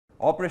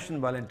Operation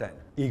Valentine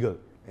eagle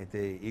అయితే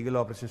eagle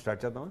operation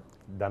start చేద్దామా?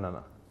 Done అన్న.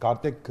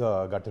 కార్తిక్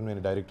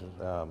ఘట్టమనేని డైరెక్టర్.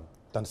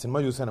 తన సినిమా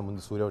చూశాను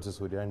ముందు, సూర్య వర్సెస్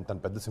సూర్య, అండ్ తన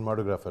పెద్ద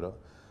cinematographer.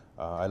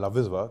 I love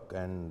his work.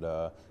 And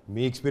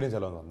me experience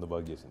ఎలా ఉంది అందు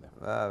వర్క్ చేసింది?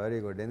 Very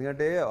good.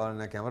 ఎందుకంటే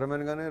నా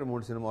కెమెరామెన్ గానే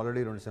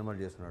ఆల్రెడీ 2 సినిమాలు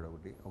చేస్తున్నాడు.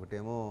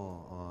 ఒకటేమో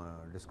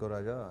డిస్కో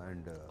రాజా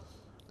అండ్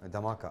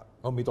ధమాకా.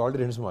 మీతో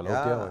ఆల్రెడీ 2 సినిమాలు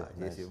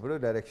చేసి ఇప్పుడు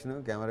డైరెక్షన్,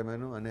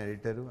 కెమెరామెన్, అన్ని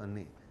ఎడిటర్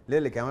అన్ని.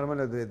 లేదు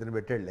కెమెరామెన్ ఇద్దరు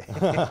పెట్టాడులే.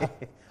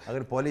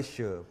 అక్కడ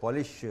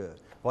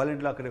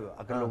పాలింట్లో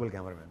అక్కడ లోకల్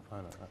కెమెరామెన్.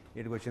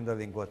 ఇటుకు వచ్చిన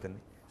తర్వాత ఇంకో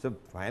అతన్ని. సో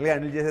ఫైనల్గా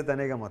హ్యాండిల్ చేసే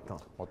తనేగా మొత్తం.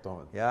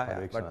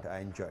 But I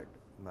enjoyed.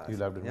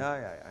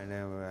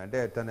 అంటే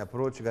తన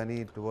అప్రోచ్ కానీ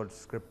టువర్డ్స్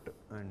స్క్రిప్ట్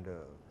అండ్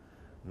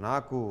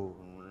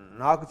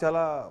నాకు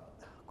చాలా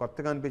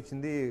కొత్తగా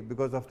అనిపించింది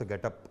because of the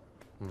getup.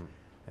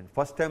 And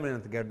first time నేను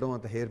అంత గెడ్డం,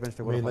 అంత హెయిర్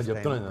పెంచడం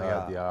చెప్తున్నాను.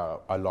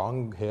 ఆ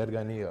లాంగ్ హెయిర్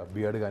కానీ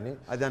బియర్డ్ కానీ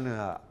అది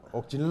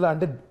ఒక చిన్న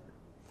అంటే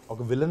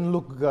ఒక విలన్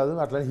లుక్ కాదు,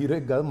 అట్లా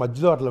హీరోయిక్ కాదు,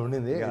 మధ్యలో అట్లా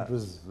ఉండింది. ఇట్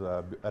వాజ్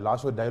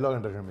లాస్ట్ డైలాగ్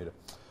అంటారు మీరు,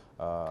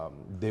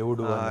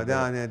 దేవుడు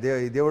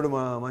దేవుడు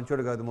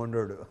మంచోడు కాదు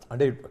మొండోడు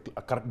అంటే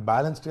కరెక్ట్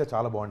బ్యాలెన్స్డ్ గా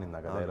చాలా బాగుంది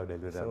నాకు డైలాగ్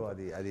డెలివరీ. సో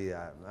అది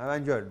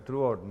ఎంజాయ్ త్రూ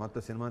అవుట్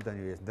మొత్తం సినిమా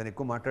తను చేసింది. దాన్ని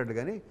ఎక్కువ మాట్లాడు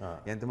కానీ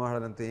ఎంత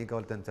మాట్లాడంత ఏం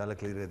కావాలి తను చాలా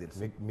క్లియర్గా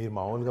తెలుసు. మీరు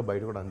మామూలుగా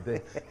బయట కూడా అంతే,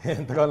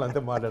 ఎంత కావాలి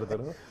అంతే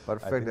మాట్లాడతారు.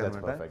 పర్ఫెక్ట్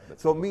అనమాట.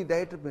 సో మీ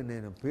డైరెక్టర్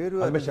నేను పేరు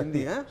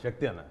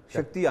శక్తి అన్న,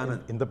 శక్తి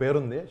ఆనంద్ ఇంత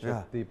పేరుంది,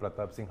 శక్తి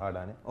ప్రతాప్ సింగ్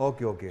హాడా అని.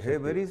 Okay. Hey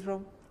very is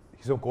from?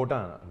 His quota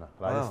అన్న,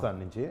 రాజస్థాన్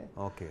నుంచి.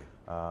 ఓకే.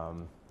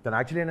 తను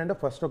యాక్చువల్లీ ఏంటంటే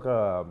ఫస్ట్ ఒక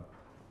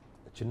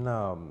చిన్న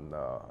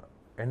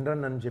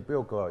ఎండ్రన్ అని చెప్పి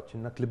ఒక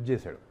చిన్న క్లిప్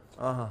చేశాడు,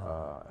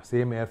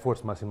 సేమ్ ఎయిర్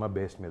ఫోర్స్ మా సినిమా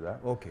బేస్ మీద.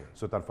 ఓకే.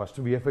 సో తను ఫస్ట్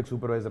విఎఫ్ఎక్స్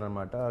సూపర్వైజర్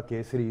అనమాట.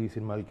 కేసరి ఈ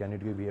సినిమాలకి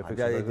అన్నిటికీ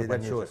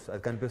విఎఫ్ఎక్స్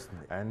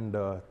కనిపిస్తుంది. అండ్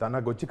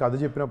తనకు వచ్చి కథ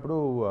చెప్పినప్పుడు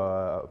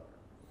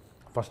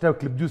ఫస్ట్ ఆ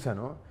క్లిప్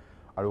చూశాను.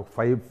 అది ఒక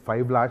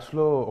 5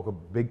 lakhsలో ఒక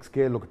బిగ్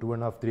స్కేల్, ఒక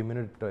 2.5-3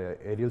 minute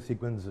ఏరియల్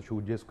సీక్వెన్స్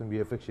షూట్ చేసుకుని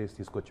విఎఫ్ఎక్స్ చేసి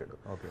తీసుకొచ్చాడు.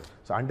 ఓకే.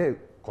 సో అంటే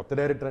కొత్త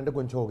డైరెక్టర్ అంటే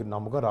కొంచెం ఒక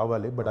నమ్మకం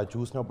రావాలి. బట్ అది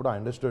చూసినప్పుడు I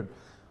understood,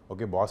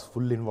 okay boss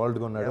full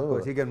ఇన్వాల్వ్డ్గా ఉన్నాడు,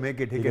 he can make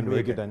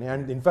it అని.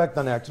 అండ్ ఇన్ఫాక్ట్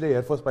తను యాక్చువల్లీ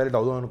ఎయిర్ ఫోర్స్ పైలట్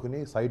అవుదాం అనుకుని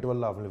సైట్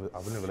వల్ల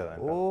అవ్వనివ్వలేదు.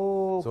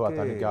 సో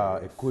అతనికి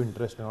ఎక్కువ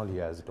ఇంట్రెస్ట్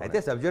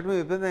అయితే సబ్జెక్ట్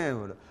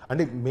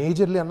అంటే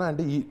మేజర్లీ అన్న.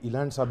 అంటే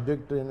ఇలాంటి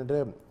సబ్జెక్ట్ ఏంటంటే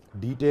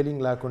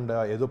డీటెయిలింగ్ లేకుండా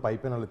ఏదో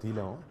పైపైన అలా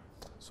తీయలేము.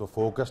 సో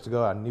ఫోకస్డ్గా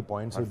అన్ని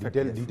పాయింట్స్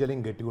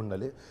డీటెయిలింగ్ గట్టిగా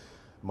ఉండాలి.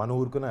 మన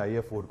ఊరుకునే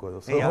ఐఎఫ్ ఊరుకోదు.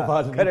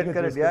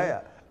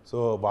 సో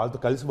వాళ్ళతో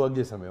కలిసి వర్క్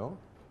చేసాం మేము.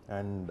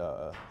 అండ్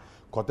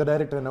కొత్త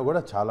డైరెక్టర్ అయినా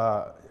కూడా చాలా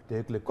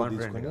టేక్లు ఎక్కువ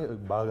తీసుకుని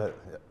బాగా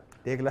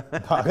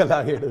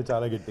లాగాడు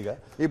చాలా గట్టిగా.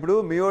 ఇప్పుడు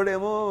మీ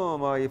వాడేమో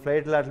ఈ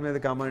ఫ్లైట్ లాట్ల మీద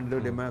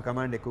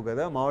కమాండ్ ఎక్కువ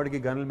కదా, మా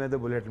వాడికి గన్ల మీద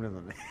బుల్లెట్ల మీద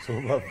ఉన్నాయి. సో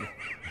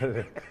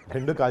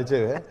 2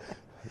 కాల్చేవే.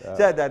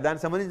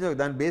 దానికి సంబంధించి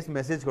దాని బేస్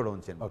మెసేజ్ కూడా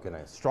ఉంచాను. Okay,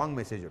 nice. స్ట్రాంగ్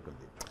మెసేజ్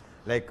ఉంటుంది,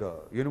 లైక్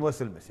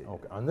యూనివర్సల్ మెసేజ్.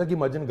 ఓకే. అందరికీ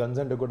మధ్యన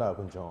గన్స్ అంటే కూడా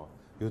కొంచెం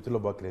యూత్లో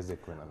బాగా క్రేజ్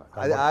ఎక్కువైనా.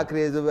 అది ఆ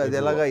క్రేజ్ అది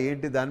ఎలాగా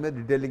ఏంటి దాని మీద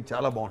డీటెయిలింగ్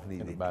చాలా బాగుంటుంది.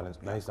 ఇది balance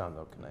nice.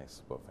 Okay, nice,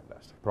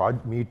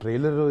 perfect. మీ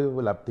ట్రైలర్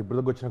లేకపోతే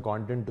ఇప్పటికి వచ్చిన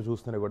కాంటెంట్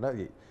చూస్తేనే కూడా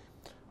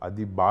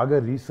అది బాగా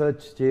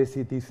రీసెర్చ్ చేసి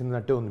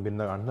తీసినట్టే ఉంది.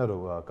 మీరు అంటున్నారు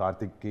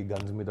కార్తిక్కి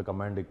గన్స్ మీద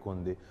కమాండ్ ఎక్కువ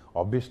ఉంది.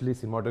 ఆబ్వియస్లీ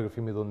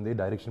సినిమాటోగ్రఫీ మీద ఉంది,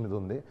 డైరెక్షన్ మీద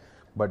ఉంది.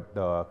 బట్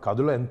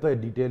కథలో ఎంత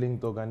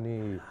డీటెయిలింగ్తో కానీ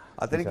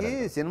అతనికి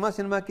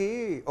సినిమాకి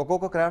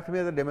ఒక్కొక్క క్రాఫ్ట్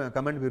మీద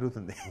కమాండ్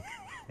పెరుగుతుంది.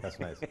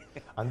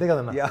 అంతే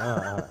కదన్నా.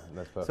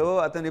 సో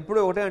అతను ఎప్పుడు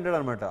ఒకటే అంటాడు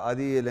అనమాట,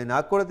 అది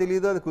నాకు కూడా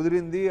తెలియదు, అది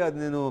కుదిరింది, అది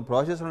నేను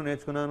ప్రాసెస్లో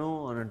నేర్చుకున్నాను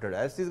అని అంటాడు.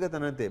 యాజ్ ఈజ్గా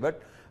తను అంతే. బట్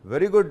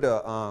వెరీ గుడ్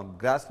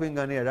గ్రాస్పింగ్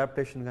కానీ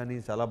అడాప్టేషన్ కానీ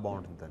చాలా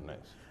బాగుంటుంది తను.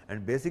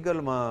 అండ్ బేసిక్గా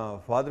మా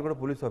ఫాదర్ కూడా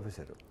పోలీస్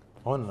ఆఫీసర్.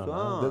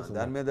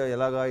 దాని మీద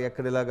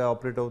ఎక్కడ ఎలాగా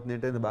ఆపరేట్ అవుతుంది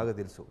అంటే బాగా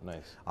తెలుసు.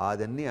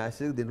 అదన్నీ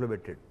యాజ్ ఈజ్ దీంట్లో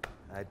పెట్టాడు.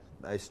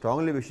 I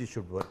strongly wish it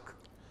should work.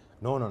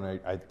 No,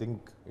 I think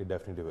it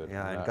definitely will.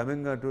 Yeah, and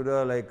coming to the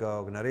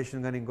narration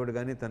కానీ ఇంకోటి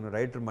కానీ తను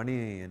రైటర్ మణి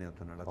అని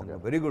అవుతున్నాడు. అతను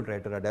వెరీ గుడ్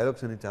రైటర్. ఆ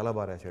డైలాగ్స్ అని చాలా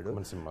బాగా రాశాడు.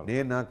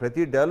 నాకు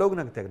ప్రతి డైలాగ్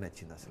నాకు తెగ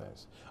నచ్చింది అసలు.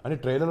 అంటే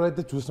ట్రైలర్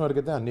అయితే చూసిన వరకు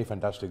అయితే అన్ని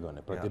ఫెంటాస్టిక్గా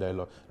ఉన్నాయి. ప్రతి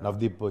డైలాగ్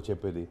నవదీప్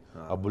చెప్పేది,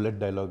 ఆ బుల్లెట్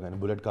డైలాగ్ కానీ,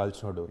 బుల్లెట్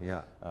కాల్చినాడు,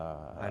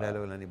 ఆ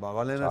డైలాగులు అని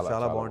వాళ్ళైనా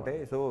చాలా బాగుంటాయి.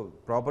 సో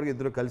ప్రాపర్గా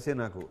ఇద్దరు కలిసే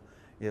నాకు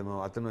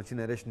అతను వచ్చి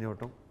నరేషన్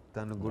ఇవ్వటం,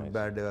 తను గుడ్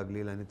బ్యాడ్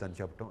అగ్లీలు అని తను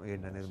చెప్పడం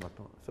ఏంటనేది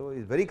మొత్తం. So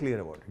is very clear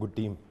about. Good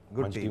team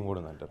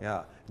కూడా అంటారు.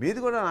 మీది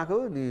కూడా నాకు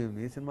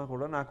మీ సినిమా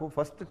కూడా నాకు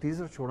ఫస్ట్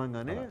టీజర్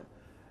చూడంగానే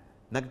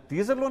నాకు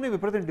టీజర్లోనే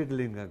విపరీతం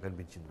డీటెయిలింగ్గా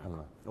కనిపించింది.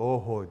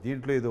 ఓహో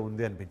దీంట్లో ఏదో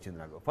ఉంది అనిపించింది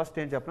నాకు. ఫస్ట్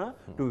ఏం చెప్పిన,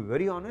 to be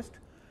very honest,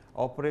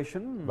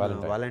 operation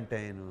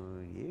Valentine.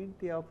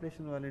 ఏంటి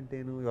ఆపరేషన్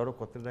వాలంటైన్, ఎవరో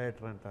కొత్త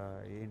డైరెక్టర్ అంట,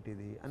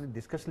 ఏంటిది అని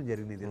డిస్కషన్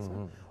జరిగింది తెలుసా.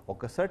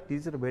 ఒక్కసారి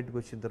టీజర్ బయటకు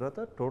వచ్చిన తర్వాత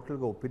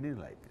టోటల్గా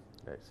ఒపీనియన్ అయిపోయింది.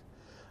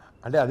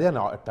 అంటే అదే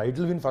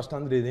టైటిల్ విన్ ఫస్ట్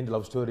అందరూ ఇదేంటి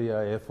love story,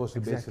 air force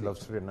base love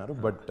story అన్నారు.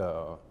 బట్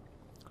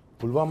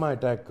పుల్వామా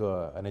అటాక్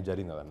అనేది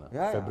జరిగింది కదన్న,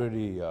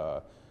 February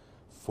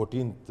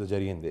 14th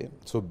జరిగింది.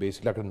 సో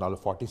బేసిక్లీ అక్కడ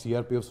 40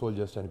 CRPF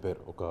సోల్జర్స్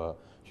చనిపోయారు ఒక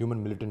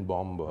హ్యూమన్ మిలిటెంట్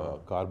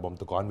కార్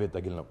బాంబ్తో కాన్వే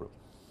తగిలినప్పుడు.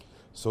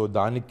 సో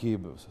దానికి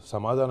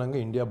సమాధానంగా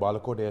ఇండియా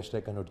బాలకోట్ ఎయిర్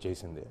స్ట్రైక్ అని ఒకటి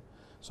చేసింది.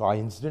 సో ఆ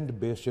ఇన్సిడెంట్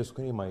బేస్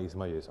చేసుకుని మా ఈ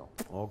సినిమా చేసాం.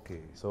 ఓకే.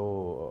 సో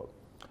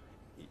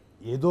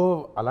ఏదో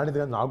అలాంటిది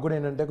కాదు, నాకు కూడా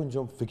ఏంటంటే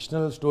కొంచెం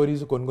ఫిక్షనల్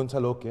స్టోరీస్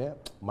కొన్నిసార్లు ఓకే,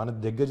 మన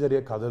దగ్గర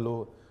జరిగే కథలు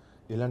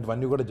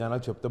ఇలాంటివన్నీ కూడా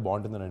జనాలు చెప్తే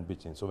బాగుంటుందని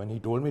అనిపించింది. So when he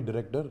told me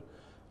director,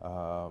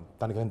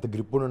 తనకి అంత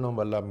గ్రిప్ ఉండడం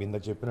వల్ల మీ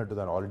ఇందాక చెప్పినట్టు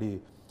తను ఆల్రెడీ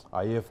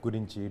ఐఏఎఫ్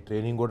గురించి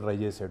ట్రైనింగ్ కూడా ట్రై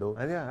చేశాడు.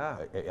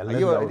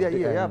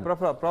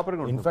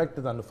 ఇన్ఫ్యాక్ట్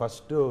తను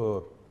ఫస్ట్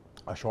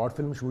ఆ షార్ట్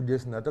ఫిల్మ్ షూట్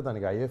చేసిన తర్వాత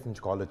తనకి ఐఏఎఫ్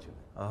నుంచి కాల్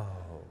వచ్చింది,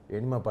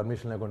 ఏంటి మా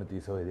పర్మిషన్ లేకుండా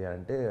తీసావు ఇది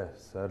అంటే,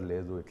 సార్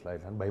లేదు ఇట్లా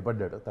ఇట్లా అని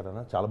భయపడ్డాడు.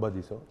 తర్వాత చాలా బాగా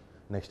తీసావు,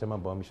 నెక్స్ట్ టైం ఆ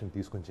పర్మిషన్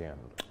తీసుకుని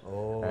చేయను.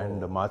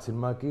 అండ్ మా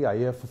సినిమాకి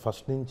ఐఏఎఫ్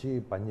ఫస్ట్ నుంచి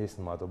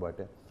పనిచేసింది మాతో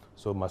పాటే.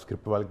 సో మా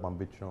స్క్రిప్ట్ వాళ్ళకి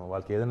పంపించాం,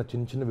 వాళ్ళకి ఏదైనా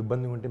చిన్న చిన్న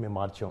ఇబ్బంది ఉంటే మేము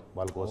మార్చాం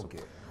వాళ్ళ కోసం.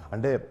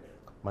 అంటే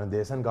మన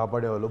దేశాన్ని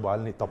కాపాడేవాళ్ళు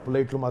వాళ్ళని తప్పు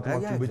లైట్లు మాత్రం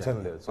చూపించడం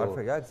లేదు. సో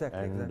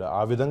అండ్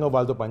ఆ విధంగా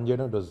వాళ్ళతో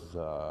పనిచేయడం ఇట్ వాజ్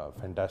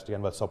ఫెంటాస్టిక్.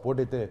 అండ్ వాళ్ళ సపోర్ట్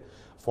అయితే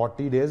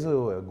 40 days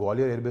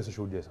Gwalior air base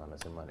shoot చేశాను ఆ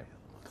సినిమాని.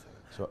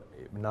 సో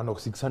నన్ను ఒక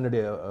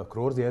 600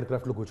 crores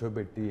ఎయిర్క్రాఫ్ట్లో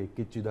కూర్చోబెట్టి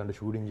ఎక్కించి దాంట్లో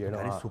షూటింగ్ చేయడం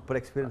సూపర్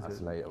ఎక్స్పీరియన్స్,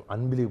 అసలు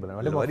అన్బిలీవబుల్.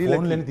 అంటే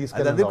ఫోన్లని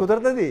తీసుకెళ్ళి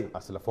కుదరదు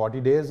అసలు.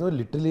 40 days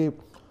లిటరలీ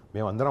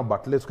మేము అందరం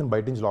బట్టలు వేసుకుని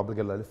బయట నుంచి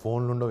లోపలికి వెళ్ళాలి,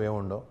 ఫోన్లు ఉండవు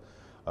ఏముండవు.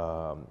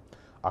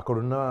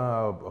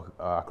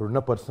 అక్కడున్న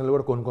పర్సనల్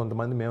కూడా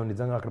కొంతమంది మేము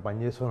నిజంగా అక్కడ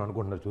పనిచేస్తామని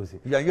అనుకుంటున్నారు చూసి.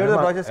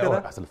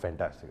 అసలు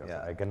ఫెంటాస్టిక్,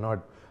 ఐ కెన్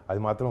నాట్, అది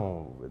మాత్రం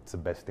it's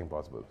best thing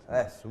possible.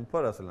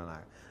 Super అసలు.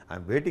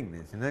 I'm waiting.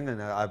 నేను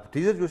నిజంగా ఆ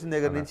టీజర్ చూసిన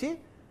దగ్గర నుంచి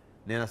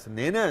నేను అసలు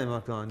నేనే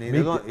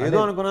ఏదో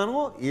అనుకున్నాను,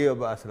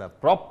 అసలు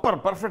ప్రాపర్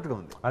పర్ఫెక్ట్గా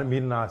ఉంది. అని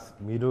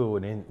మీరు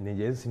నేను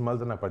చేసే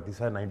సినిమాలతో నాకు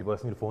ప్రతిసారి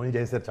 90% మీరు ఫోన్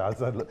చేశారు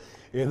చాలాసార్లు.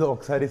 ఏదో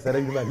ఒకసారి సరే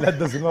ఇది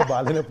వెళ్ళొద్దు సినిమా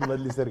బాగాలేనప్పుడు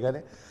వదిలేశారు,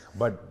 కానీ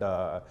బట్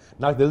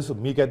నాకు తెలుసు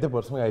మీకైతే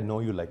పర్సనల్గా I know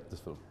you like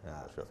this film.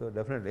 So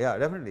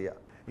definitely.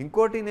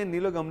 ఇంకోటి నేను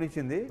నీలో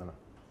గమనించింది,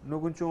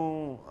 నువ్వు కొంచెం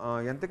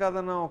ఎంత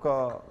కాదన్నా ఒక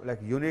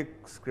లైక్ యూనిక్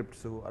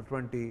స్క్రిప్ట్స్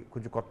అటువంటి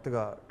కొంచెం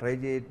కొత్తగా try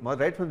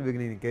right from the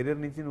beginning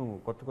career నుంచి నువ్వు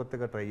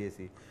కొత్తగా ట్రై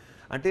చేసి,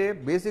 అంటే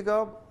బేసిక్గా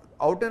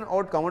out and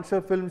out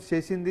commercial films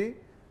చేసింది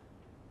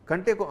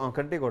కంటే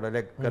కూడా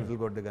లైక్ కర్తల్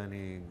గొడ్డ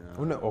కానీ,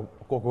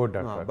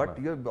 but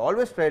you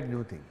always tried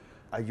new thing.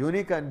 ఆ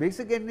యూనిక్ అండ్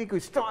బేసిక్ ఏంటి నీకు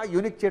ఇష్టం, ఆ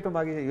యూనిక్ చేయడం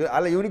బాగా,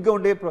 అలా యూనిక్గా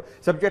ఉండే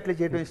సబ్జెక్ట్లు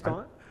చేయడం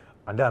ఇష్టమా?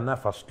 అంటే అన్న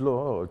ఫస్ట్లో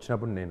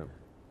వచ్చినప్పుడు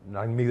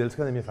నాకు మీకు తెలుసు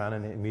కదా మీ ఫ్యాన్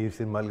అని, మీ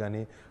సినిమాలు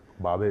కానీ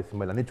బాబాయ్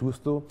సినిమాలు అన్నీ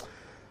చూస్తూ,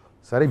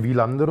 సరే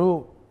వీళ్ళందరూ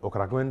ఒక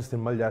రకమైన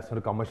సినిమాలు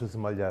చేస్తున్నారు, కమర్షియల్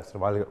సినిమాలు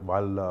చేస్తారు,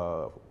 వాళ్ళ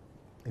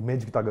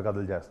ఇమేజ్కి తగ్గ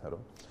కథలు చేస్తున్నారు.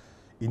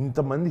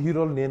 ఇంతమంది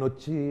హీరోలు నేను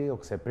వచ్చి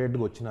ఒక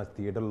సెపరేట్గా వచ్చి నా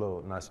థియేటర్లో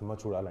నా సినిమా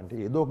చూడాలంటే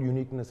ఏదో ఒక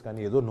యూనిక్నెస్ కానీ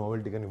ఏదో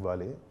నోవెల్టీ కానీ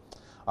ఇవ్వాలి.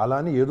 అలా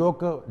అని ఏదో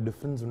ఒక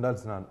డిఫరెన్స్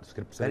ఉండాల్సిన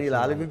స్క్రిప్ట్స్ ఇలా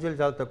ఆలోచించాలి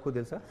చాలా తక్కువ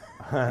తెలుసా.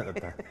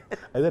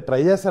 అదే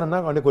ట్రై చేస్తారన్నా,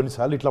 అంటే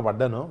కొన్నిసార్లు ఇట్లా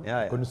పడ్డాను,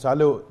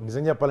 కొన్నిసార్లు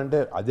నిజం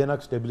చెప్పాలంటే అదే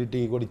నాకు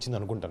స్టెబిలిటీ కూడా ఇచ్చింది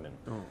అనుకుంటాను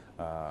నేను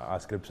ఆ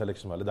స్క్రిప్ట్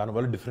సెలెక్షన్ వల్ల.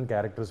 దానివల్ల డిఫరెంట్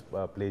క్యారెక్టర్స్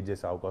ప్లే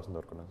చేసే అవకాశం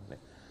దొరకడం,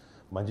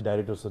 మంచి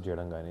డైరెక్టర్స్తో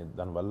చేయడం కానీ,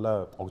 దానివల్ల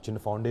ఒక చిన్న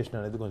ఫౌండేషన్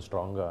అనేది కొంచెం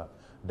స్ట్రాంగ్గా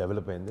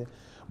డెవలప్ అయింది.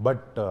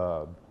 బట్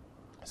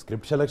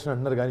స్క్రిప్ట్ సెలెక్షన్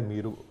అంటున్నారు కానీ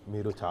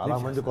మీరు చాలా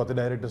మంది కొత్త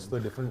డైరెక్టర్స్తో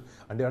డిఫరెంట్,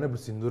 అంటే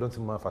ఇప్పుడు సింధూరం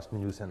సినిమా ఫస్ట్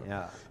నేను చూశాను,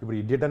 ఇప్పుడు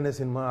ఇడియట్ అనే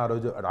సినిమా ఆ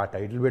రోజు ఆ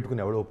టైటిల్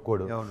పెట్టుకుని ఎవడో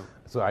ఒప్పుకోడు.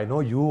 So I know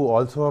you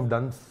also have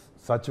done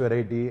such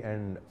variety.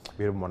 And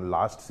మీరు మన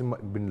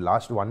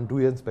లాస్ట్ 1-2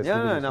 years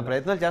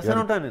ప్రయత్నాలు చేస్తూనే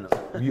ఉంటాను నేను.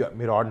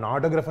 మీరు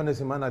ఆటోగ్రాఫ్ అనే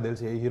సినిమా నాకు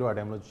తెలిసి ఏ హీరో ఆ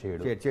టైంలో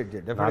చేయడు.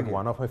 నాకు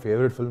one of my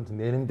favourite films.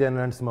 నేనింతే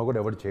అలాంటి సినిమా కూడా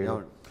ఎవరు చేయడు.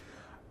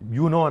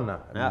 యూ నో అన్న,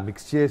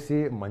 మిక్స్ చేసి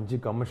మంచి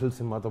కమర్షియల్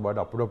సినిమాతో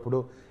పాటు అప్పుడప్పుడు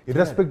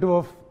irrespective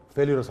of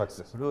failure are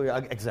success,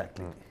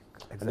 exactly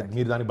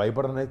మీరు దానికి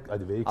భయపడనే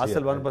అది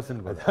అసలు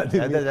 1%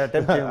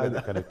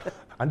 కరెక్ట్.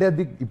 అంటే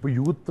అది ఇప్పుడు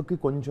యూత్కి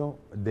కొంచెం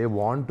they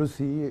want to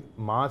see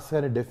mass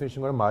అనే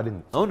డెఫినేషన్ కూడా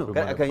మారింది.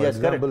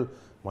 ఎగ్జాంపుల్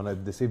మన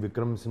దిసి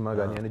విక్రమ్ సినిమా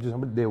కానీ అని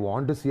చూసినప్పుడు they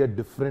want to see a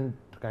different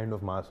kind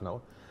of mass now.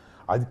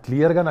 అది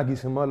క్లియర్గా నాకు ఈ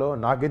సినిమాలో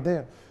నాకైతే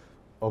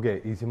ఓకే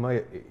ఈ సినిమా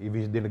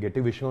దీనికి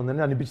గట్టి విషయం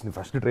ఉందని అనిపించింది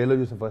ఫస్ట్ ట్రైలర్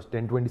చూసిన ఫస్ట్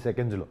 10-20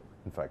 seconds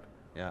ఇన్ఫాక్ట్.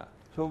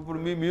 సో ఇప్పుడు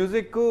మీ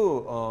మ్యూజిక్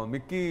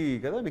మిక్కీ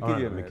కదా,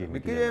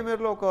 మిక్కీ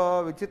జేమేర్లో ఒక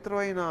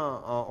విచిత్రమైన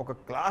ఒక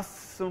క్లాస్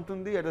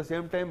ఉంటుంది, at the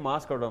same time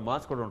mass కూడా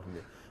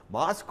ఉంటుంది.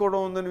 మాస్ కూడా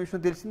ఉందనే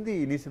విషయం తెలిసింది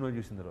నీ సినిమా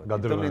చూసిన తర్వాత.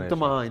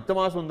 ఇంత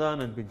మాస్ ఉందా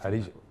అని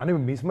అనిపించింది. అని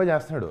మీ సినిమా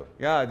చేస్తున్నాడు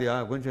అది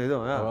కొంచెం ఏదో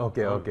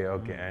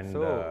ఓకే. అండ్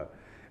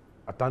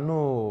తను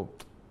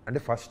అంటే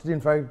ఫస్ట్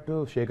ఇన్ఫాక్ట్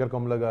శేఖర్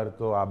కమ్ల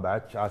గారితో ఆ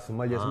బ్యాచ్ ఆ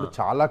సినిమా చేసినప్పుడు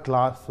చాలా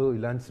క్లాస్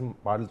ఇలాంటి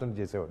పాటలతో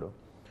చేసేవాడు.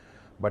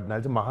 బట్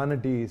నాకు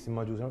మహానటి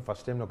సినిమా చూసాను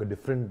ఫస్ట్ టైం ఒక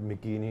డిఫరెంట్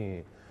మిక్కీని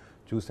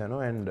చూశాను.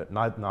 అండ్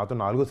నాతో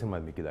 4వ సినిమా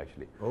మిక్కీది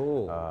యాక్చువల్లీ.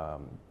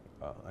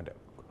 అంటే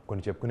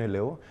కొన్ని చెప్పుకునే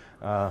లేవు,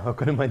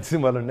 కొన్ని మంచి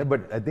సినిమాలు ఉన్నాయి.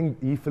 బట్ ఐ థింక్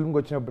ఈ ఫిల్మ్కి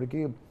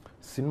వచ్చినప్పటికీ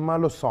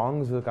సినిమాలో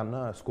సాంగ్స్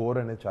కన్నా స్కోర్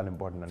అనేది చాలా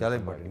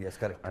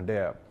ఇంపార్టెంట్. అంటే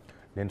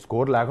నేను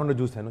స్కోర్ లేకుండా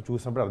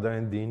చూసినప్పుడు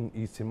అర్థమైంది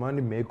ఈ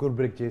సినిమాని మేక్ ఆర్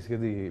బ్రేక్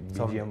చేసేది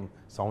బీజిఎం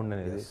సౌండ్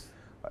అనేది,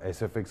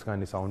 ఎస్ఎఫ్ఎక్స్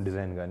కానీ సౌండ్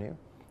డిజైన్ కానీ.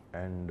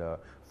 అండ్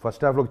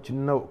ఫస్ట్ హాఫ్లో ఒక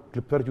చిన్న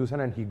క్లిప్ వరకు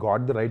చూసాను and he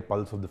got the right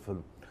pulse of the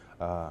film.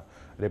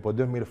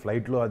 రేపొద్దున మీరు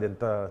ఫ్లైట్లో అది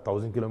ఎంత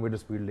 1000 km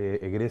స్పీడ్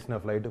ఎగరేసిన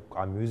ఫ్లైట్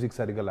ఆ మ్యూజిక్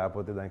సరిగ్గా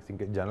లేకపోతే దానికి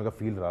ఇంకా జనరల్గా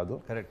ఫీల్ రాదు.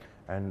 కరెక్ట్.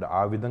 అండ్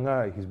ఆ విధంగా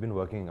he's been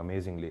working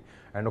amazingly.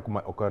 And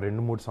ఒక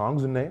 2-3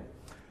 సాంగ్స్ ఉన్నాయి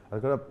అది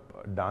కూడా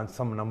డాన్స్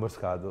సమ్ నంబర్స్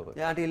కాదు.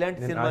 అంటే ఇలాంటి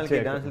సినిమాలకి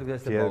డాన్సులు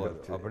చేస్తే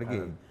అప్పటికి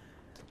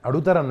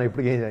అడుగుతారన్న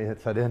ఇప్పుడు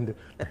సరే అండి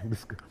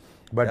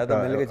బట్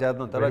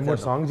 2-3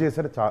 సాంగ్స్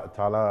చేశారు,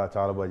 చాలా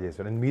చాలా బాగా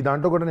చేశారు. అండ్ మీ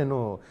దాంట్లో కూడా నేను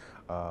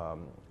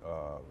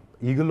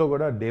ఈగిల్లో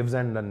కూడా డేవ్స్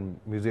అండ్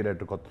మ్యూజిక్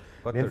డైరెక్టర్ కొత్త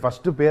నేను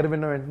ఫస్ట్ పేరు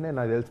విన్న వెంటనే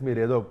నాకు తెలిసి మీరు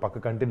ఏదో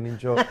పక్క కంట్రీ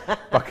నుంచో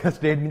పక్క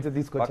స్టేట్ నుంచో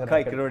తీసుకొచ్చారు.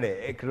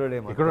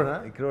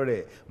 ఇక్కడే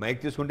మైక్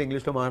తీసుకుంటే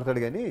ఇంగ్లీష్లో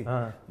మాట్లాడతాడు కానీ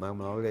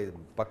మామూలుగా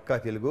పక్కా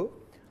తెలుగు.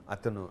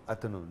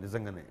 అతను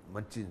నిజంగానే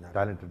మంచి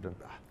టాలెంటెడ్.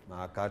 మా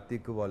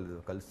కార్తీక్ వాళ్ళు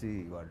కలిసి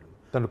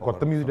తను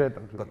కొత్త music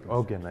director.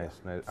 Okay, nice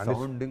nice.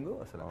 Sounding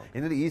అసలు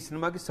ఎందుకంటే ఈ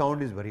సినిమాకి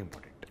sound is very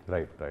important.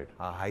 Right right.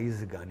 ఆ హైస్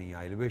కానీ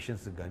ఆ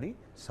ఎలివేషన్స్ కానీ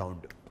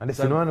సౌండ్ అంటే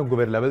సినిమాని ఒక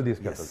వేరే లెవెల్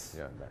తీసుకెళ్తారు.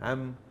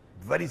 ఐఎమ్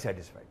వెరీ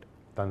సాటిస్ఫైడ్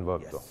తన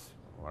వర్క్తో.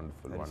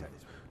 Wonderful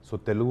wonderful. సో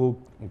తెలుగు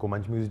ఇంకో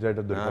మంచి మ్యూజిక్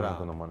డైరెక్టర్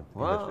దొరికారనుకుందాం మనం.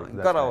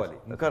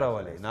 ఇంకా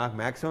రావాలి నాకు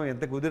మాక్సిమం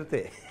ఎంత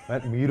కుదిరితే.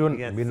 మీరు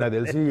నాకు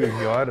తెలిసి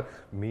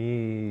మీ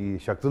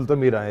శక్తులతో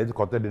మీరు అనేది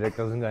కొత్త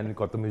డైరెక్టర్స్ కానీ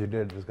కొత్త మ్యూజిక్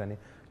డైరెక్టర్స్ కానీ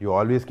you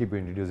always keep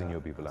introducing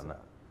your people అన్న.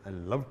 I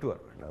love to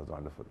work. That was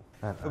wonderful.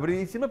 ఇప్పుడు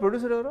ఈ సినిమా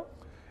ప్రొడ్యూసర్ ఎవరు?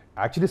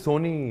 యాక్చువల్లీ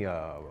సోనీ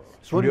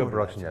స్టూడియో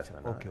ప్రొడక్షన్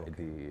చేస్తున్నాను.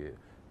 ఇది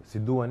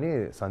సిద్ధు అని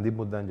సందీప్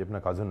ముద్ద అని చెప్పి నా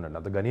కజిన్ ఉన్నాడు,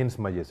 అతను గనియన్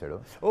సినిమా చేశాడు.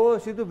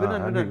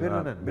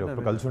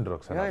 కలిసి ఉంటారు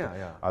ఒకసారి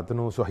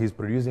అతను. So he's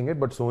producing it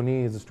but Sony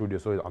is studio.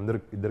 So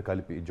ఇద్దరు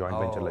కలిపి జాయింట్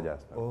వెంచర్ లో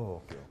చేస్తారు.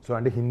 సో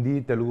అంటే హిందీ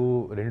తెలుగు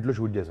రెండిట్లో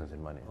షూట్ చేసాం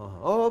సినిమాని.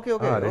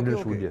 రెండు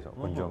షూట్ చేసాం,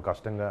 కొంచెం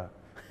కష్టంగా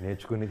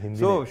నేర్చుకుని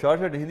Hindi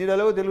Hindi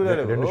dialogue Telugu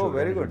dialogue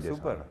very good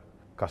super.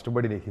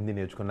 కష్టపడి హిందీ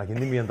నేర్చుకుని నాకు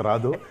హిందీ మీ అంత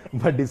రాదు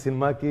బట్ ఈ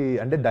సినిమాకి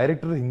అంటే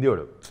డైరెక్టర్ హిందీ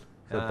వాడు,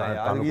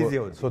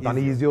 సో తను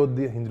ఈజీ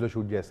అవుద్ది హిందీలో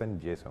షూట్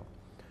చేస్తాను చేసాం.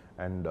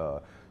 అండ్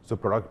సో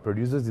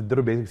ప్రొడ్యూసర్స్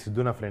ఇద్దరు బేసిక్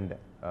సిద్ధు నా ఫ్రెండ్,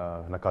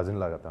 నా కజిన్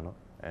లాగా తను.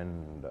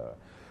 అండ్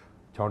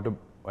చౌంట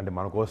అంటే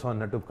మన కోసం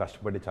అన్నట్టు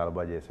కష్టపడి చాలా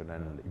బాగా చేశాడు.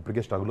 అండ్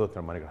ఇప్పటికే స్ట్రగుల్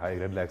అవుతున్నాను, మనకి హై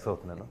రిలాక్స్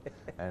అవుతున్నాను.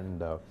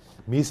 అండ్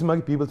మీ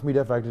సినిమాకి పీపుల్స్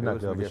మీడియా ఫ్యాక్టరీ నాకు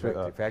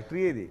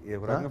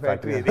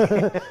ఫ్యాక్టరీ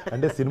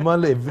అంటే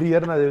సినిమాల్లో ఎవ్రీ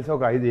ఇయర్ నాకు తెలిసి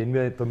ఒక 5,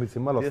 8, 9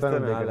 సినిమాలు వస్తాను.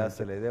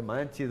 అసలు ఇదే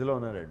మంచి ఇదిలో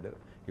ఉన్నాడు.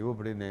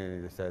 ఇప్పుడు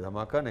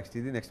ధమాకా నెక్స్ట్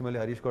ఇది నెక్స్ట్ మళ్ళీ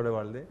హరీష్ కూడా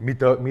వాళ్ళదే.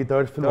 మీ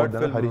థర్డ్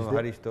ఫిల్మ్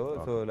హరీష్ తో.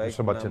 So like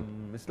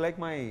it's like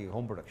my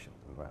home production.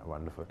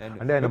 Wonderful.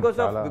 అంటే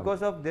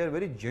because of they are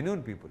very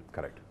genuine people.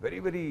 Correct. Very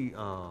very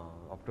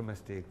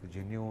optimistic,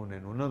 genuine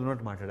and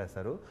ఉన్నది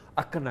మాట్లాడేస్తారు.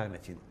 అక్కడ నాకు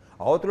నచ్చింది.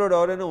 అవతలోడు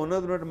ఎవరైనా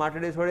ఉన్నది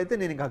మాట్లాడేసేవాడైతే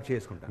నేను ఇంకా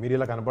చేసుకుంటాను. మీరు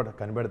ఇలా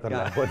కనబడతారు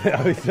లేకపోతే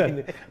ఆ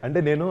విషయాన్ని. అంటే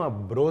నేను ఆ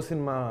బ్రో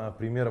సినిమా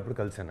ప్రీమియర్ అప్పుడు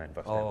కలిసాను ఆయన.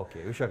 ఓకే,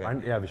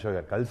 విశ్వ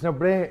గారు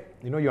కలిసినప్పుడే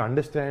you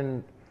understand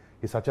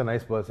he's such a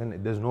nice person.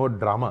 There's no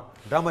drama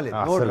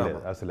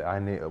asle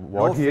and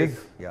what he is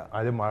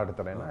ade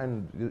maadtaru ayina, and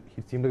he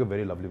seemed like a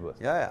very lovely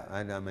person. Yeah,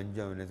 and I'm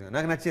enjoying it.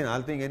 నాకు నచ్చింది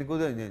all thing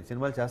ఎనికుదో నేను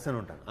సినిమాలు చేస్తాను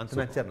ఉంటాను, అంత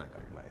నచ్చారు నాకు.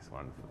 Nice,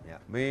 wonderful.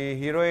 Yeah, మీ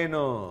heroine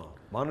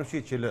Manushi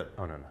చిల్లర్.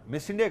 అవునన్నా.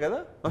 మిస్ ఇండియా కదా?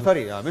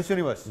 Sorry, miss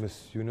universe.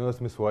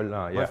 Miss world.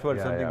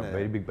 Something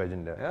very big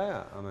pheasant.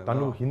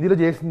 తను హిందీలో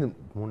చేసింది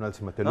 3-4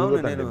 సినిమా.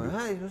 తెలుగులో నేను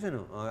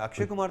చూసాను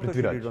అక్షయ్ కుమార్ తో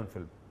shoot on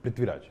film.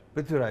 Prithviraj.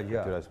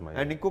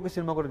 And ఇంకొక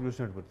సినిమా కూడా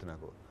చూసినట్టు గుర్తు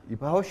నాకు.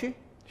 How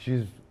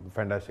she is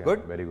fantastic.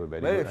 Very good.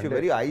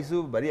 Very ice,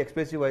 very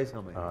expressive eyes.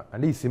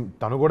 అంటే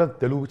తను కూడా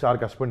తెలుగు చాలా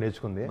కష్టపడి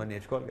నేర్చుకుంది.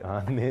 నేర్చుకోవాలి.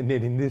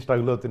 నేను హిందీ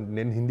స్ట్రగుల్ అవుతుంది.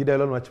 నేను హిందీ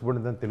డైలాగ్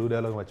మర్చిపోతుంది, తెలుగు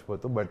డైలాగ్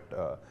మర్చిపోతాను. బట్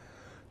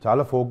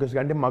చాలా ఫోకస్గా,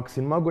 అంటే మాకు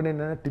సినిమా కూడా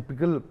ఏంటంటే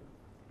టిపికల్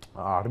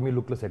ఆర్మీ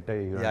లుక్లో సెట్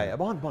అయ్యి,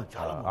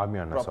 ఆర్మీ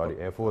అన్న సారీ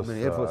ఎయిర్ ఫోర్స్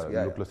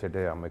లుక్లో సెట్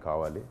అయ్యే అమ్మాయి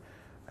కావాలి.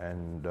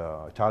 అండ్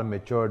చాలా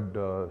మెచ్యూర్డ్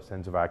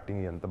సెన్స్ ఆఫ్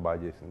యాక్టింగ్ ఎంత బాగా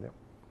చేసింది.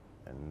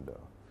 అండ్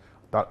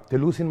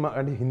తెలుగు సినిమా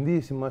అంటే హిందీ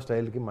సినిమా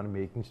స్టైల్కి మన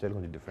మేకింగ్ స్టైల్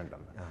కొంచెం డిఫరెంట్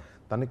అన్న.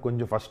 తనకి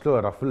కొంచెం ఫస్ట్లో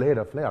రఫ్లే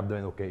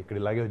అర్థమైంది, ఓకే ఇక్కడ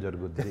ఇలాగే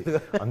జరుగుద్ది,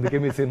 అందుకే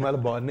మీ సినిమాలు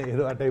బాగున్నాయి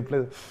ఏదో ఆ టైప్లో.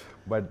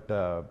 బట్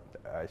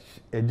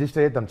అడ్జస్ట్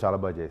అయ్యి తను చాలా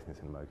బాగా చేసింది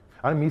సినిమాకి.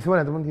 అని మీ సినిమా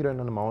ఎంతమంది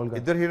హీరోయిన్ అన్న? మామూలుగా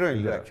 2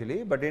 హీరోయిన్లు యాక్చువల్లీ.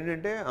 బట్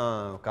ఏంటంటే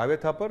కావ్య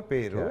థాపర్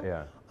పేరు,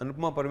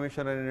 అనుపమ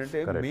పరమేశ్వర్ ఏంటంటే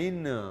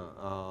మెయిన్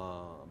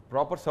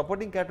ప్రాపర్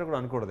సపోర్టింగ్ క్యారెక్టర్ కూడా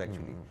అనకూడదు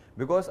యాక్చువల్లీ,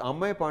 బికాస్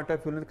అమ్మాయి పాయింట్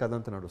ఆఫ్ వ్యూ నుంచి కథ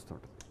అంతా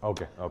నడుస్తుంటుంది.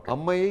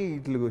 అమ్మాయి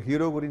ఇట్లా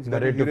హీరో గురించి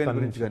హీరోయిన్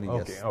గురించి కానీ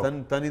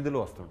తన ఇదిలో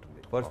వస్తుంటుంది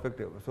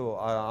పర్స్పెక్టివ్. సో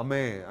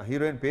అమ్మాయి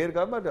హీరోయిన్ పేరు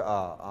కాబట్టి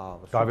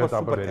కావ్య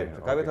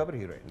థాపర్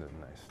హీరోయిన్.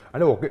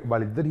 అంటే ఓకే,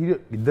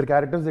 ఇద్దరు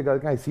క్యారెక్టర్స్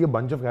కాదు, I see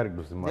bunch of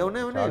characters.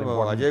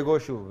 Ajay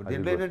Ghosh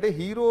దీంట్లో ఏంటంటే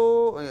హీరో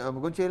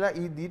కొంచెం ఇలా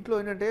ఈ దీంట్లో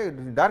ఏంటంటే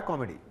డార్క్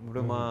కామెడీ.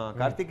 ఇప్పుడు మా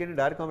కార్తీక్ ఏంటి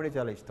డార్క్ కామెడీ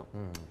చాలా ఇష్టం.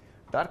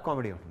 డార్క్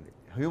కామెడీ ఉంటుంది,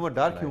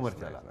 డార్క్ హ్యూమర్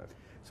చాలా.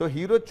 సో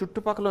హీరో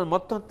చుట్టుపక్కల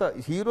మొత్తం అంతా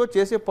హీరో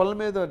చేసే పనుల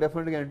మీద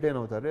డెఫినెట్గా ఎంటర్టైన్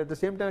అవుతారు. అట్ ద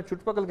సేమ్ టైం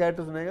చుట్టుపక్కల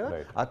క్యారెక్టర్స్ ఉన్నాయి కదా,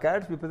 ఆ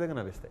క్యారెక్టర్స్ విపరీతంగా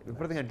నవ్విస్తాయి,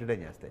 విపరీతంగా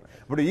ఎంటర్టైన్ చేస్తాయి.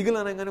 ఇప్పుడు ఈగల్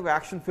అనగానే ఒక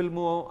యాక్షన్ ఫిల్మ్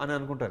అని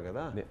అనుకుంటారు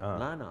కదా,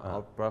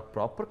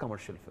 ప్రాపర్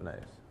కమర్షియల్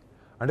ఫిల్మ్.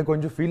 అంటే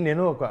కొంచెం ఫీల్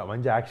నేను ఒక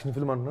మంచి యాక్షన్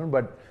ఫిల్మ్ అంటున్నాను,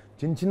 బట్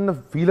చిన్న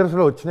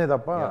ఫీలర్స్లో వచ్చినాయి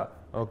తప్ప.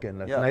 ఓకే,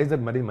 నైస్,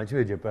 దట్ మరీ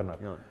మంచిగా చెప్పారు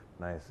నాకు.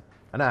 Nice.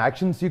 And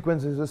action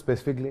sequences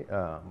specifically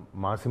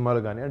మా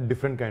సినిమాలో కానీ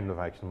different kind of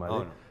action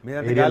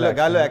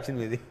action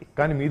ఇది.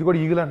 కానీ మీది కూడా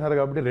ఈగిల్ అంటున్నారు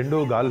కాబట్టి రెండు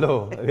గాల్లో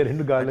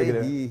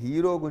ఈ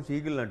హీరో గురించి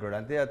ఈగిల్ అంటాడు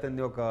అంతే.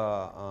 అతని ఒక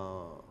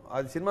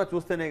అది సినిమా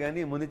చూస్తేనే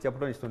కానీ ముందు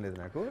చెప్పడం ఇష్టం లేదు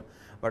నాకు.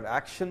 బట్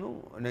యాక్షన్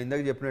నేను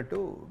ఇందాక చెప్పినట్టు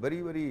very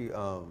very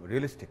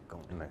realistic,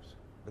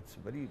 it's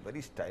very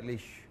very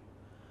stylish.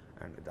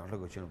 And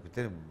దాంట్లోకి వచ్చిన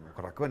ఒక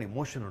రకమైన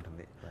ఎమోషన్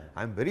ఉంటుంది.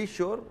 I'm very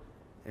sure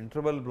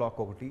interval block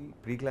ఒకటి,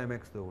 ప్రీ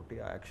క్లైమాక్స్ ఒకటి,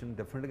 ఆ యాక్షన్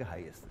డెఫినెట్గా హై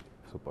చేస్తుంది.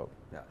 సూపర్.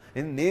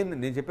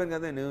 నేను చెప్పాను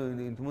కదా, నేను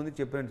ఇంతకుముందు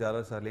చెప్పాను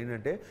చాలాసార్లు,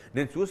 ఏంటంటే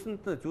నేను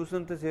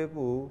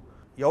చూసినంతసేపు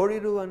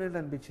ఎవడు అనేది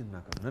అనిపించింది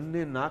నాకు.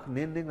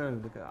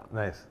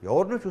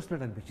 ఎవరినో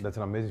చూసినట్టు అనిపించింది.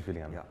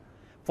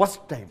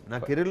 ఫస్ట్ టైం నా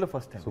కెరీర్లో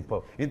ఫస్ట్ టైం.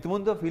 సూపర్.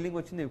 ఇంతకుముందు ఫీలింగ్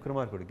వచ్చింది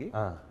విక్రమార్కుడికి,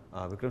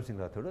 విక్రమ్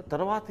సింగ్ రాథోడ్.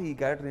 తర్వాత ఈ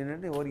క్యారెక్టర్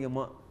ఏంటంటే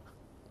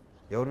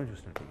ఎవరినో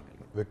చూసినట్టు.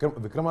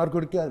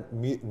 విక్రమార్కుడికి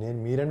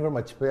మీరని కూడా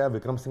మర్చిపోయా,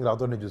 విక్రమ్ సింగ్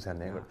రాథోడ్ని చూశాను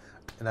నేను.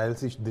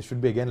 This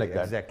should be again like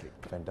that. Exactly.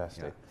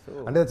 Fantastic.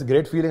 అంటే ఇట్స్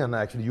గ్రేట్ ఫీలింగ్ అన్న.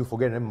 Actually you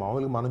forget.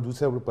 మామూలుగా మనం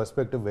చూసేప్పుడు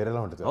పర్స్పెక్టివ్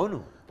వేరేలా ఉంటుంది. అవును,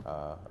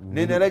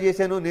 నేను ఎలా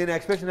చేశాను, నేను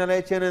ఎక్స్ప్రెషన్ ఎలా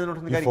ఇచ్చాను అని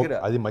ఉంటుంది.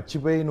 అది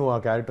మర్చిపోయి నువ్వు ఆ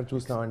character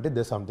చూస్తావంటే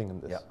they something in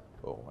this.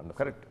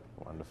 Correct.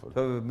 Wonderful.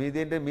 So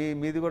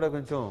మీది కూడా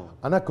కొంచెం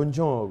అన్న,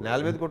 కొంచెం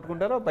నేల మీద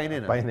కొట్టుకుంటారా పైన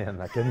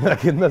అన్న?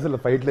 కింద అసలు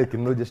ఫైట్ లేదు.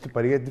 కింద జస్ట్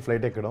పరిగెత్తి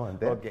ఫ్లైట్ ఎక్కడం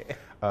అంతే. ఓకే.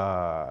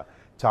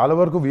 చాలా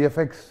వరకు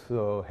విఎఫ్ఎక్స్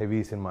హెవీ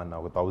సినిమా అన్న.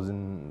 ఒక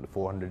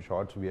 1400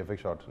 షార్ట్స్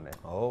విఎఫ్ఎక్స్ షార్ట్స్ ఉన్నాయి.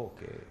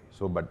 ఓకే.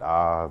 సో బట్ ఆ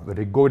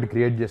రిగ్ ఒకటి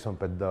క్రియేట్ చేసాం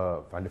పెద్ద.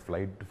 అంటే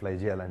ఫ్లై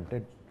చేయాలంటే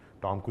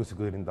టామ్ క్రూజ్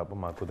కుదిరింది తప్ప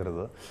మాకు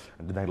కుదరదు.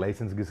 అంటే నాకు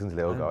లైసెన్స్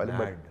లేవు కావాలి.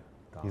 బట్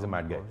హీస్ అ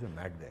మ్యాడ్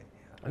గై.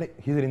 అంటే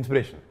హీస్ అన్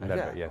ఇన్స్పిరేషన్.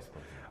 ఎస్.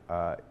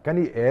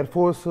 కానీ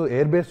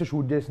ఎయిర్ బేస్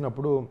షూట్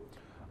చేసినప్పుడు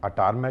ఆ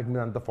టార్మాక్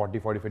మీద అంతా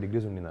 40-45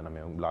 degrees ఉండిందన్న.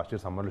 మేము లాస్ట్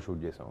ఇయర్ సమ్మర్లో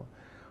షూట్ చేసాం.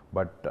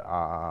 బట్ ఆ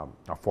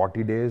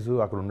 40 days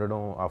అక్కడ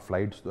ఉండడం, ఆ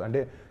ఫ్లైట్స్, అంటే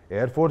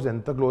ఎయిర్ ఫోర్స్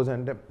ఎంత క్లోజ్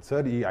అంటే,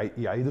 సార్ ఈ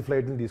 5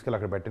 ఫ్లైట్ని తీసుకెళ్ళి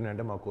అక్కడ పెట్టండి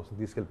అంటే మా కోసం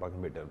తీసుకెళ్ళి పక్కన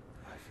పెట్టారు.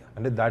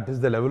 అంటే that is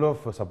the level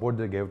of support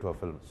they gave to a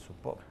film.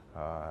 Super.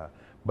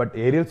 But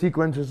aerial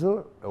sequences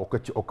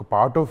ఒక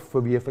పార్ట్ ఆఫ్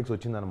విఎఫ్ఎక్స్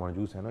వచ్చిందని మనం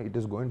చూసాను. It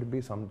is going to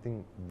be something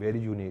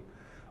very unique.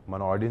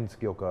 మన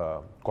ఆడియన్స్కి ఒక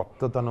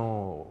కొత్తతనం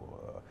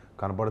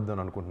కనపడద్దు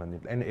అని అనుకుంటున్నాను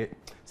దీంట్లో. అండ్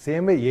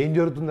సేమ్ ఏం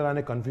జరుగుతుందా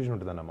అనే కన్ఫ్యూజన్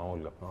ఉంటుంది అన్న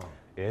మామూలుగా.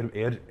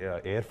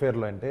 ఎయిర్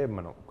ఫేర్లో అంటే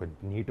మనం ఒక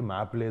నీట్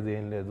మ్యాప్ లేదు,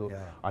 ఏం లేదు,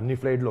 అన్ని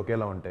ఫ్లైట్లు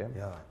ఒకేలా ఉంటాయి.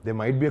 They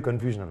might be a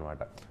confusion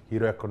అనమాట.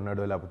 హీరో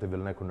ఎక్కడున్నాడు లేకపోతే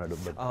విలన్ ఎక్కడున్నాడు.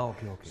 బట్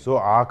సో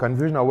ఆ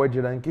కన్ఫ్యూజన్ అవాయిడ్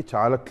చేయడానికి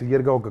చాలా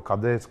క్లియర్గా ఒక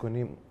కథ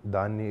వేసుకొని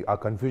దాన్ని ఆ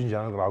కన్ఫ్యూజన్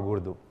జనాలకు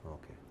రాకూడదు,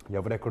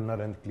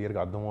 ఎవరెక్కడున్నారు అని క్లియర్గా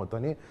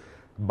అర్థమవుతుంది,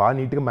 బాగా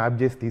నీట్గా మ్యాప్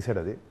చేసి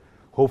తీసాడు అది.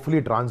 Hopefully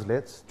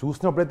translates.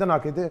 చూసినప్పుడైతే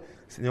నాకైతే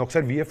నేను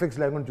ఒకసారి విఎఫ్ఎక్స్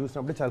లేకుండా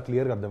చూసినప్పుడే చాలా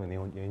క్లియర్గా అర్థమైంది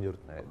ఏం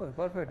జరుగుతున్నాయి.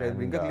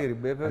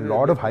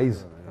 Lot of highs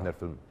in that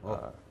film.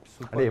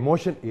 అంటే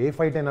ఎమోషన్, ఏ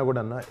ఫైట్ అయినా కూడా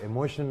అన్న,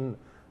 ఎమోషన్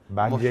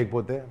బ్యాక్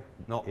చేయకపోతే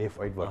ఏ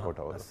ఫైట్ వర్కౌట్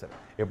అవ్వదు.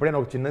 ఎప్పుడైనా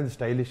ఒక చిన్నది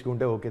స్టైలిష్గా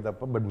ఉంటే ఓకే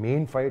తప్ప, but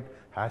main fight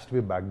has to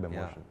be back the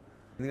emotion.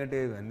 ఎందుకంటే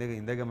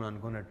ఇందాక మనం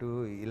అనుకున్నట్టు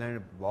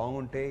ఇలాంటి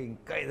బాగుంటే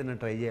ఇంకా ఏదైనా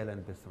ట్రై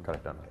చేయాలనిపిస్తుంది.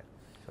 కరెక్ట్ అన్న.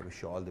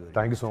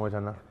 థ్యాంక్ యూ సో మచ్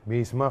అన్న. మీ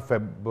సినిమా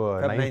Feb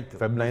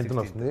 9th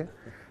వస్తుంది.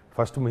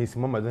 ఫస్ట్ మీ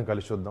సినిమా మధ్యన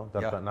కలిసి చూద్దాం.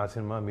 తర్వాత నా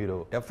సినిమా మీరు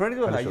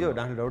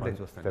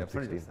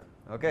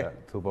okay.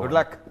 Super. Good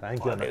luck.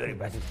 Thank you.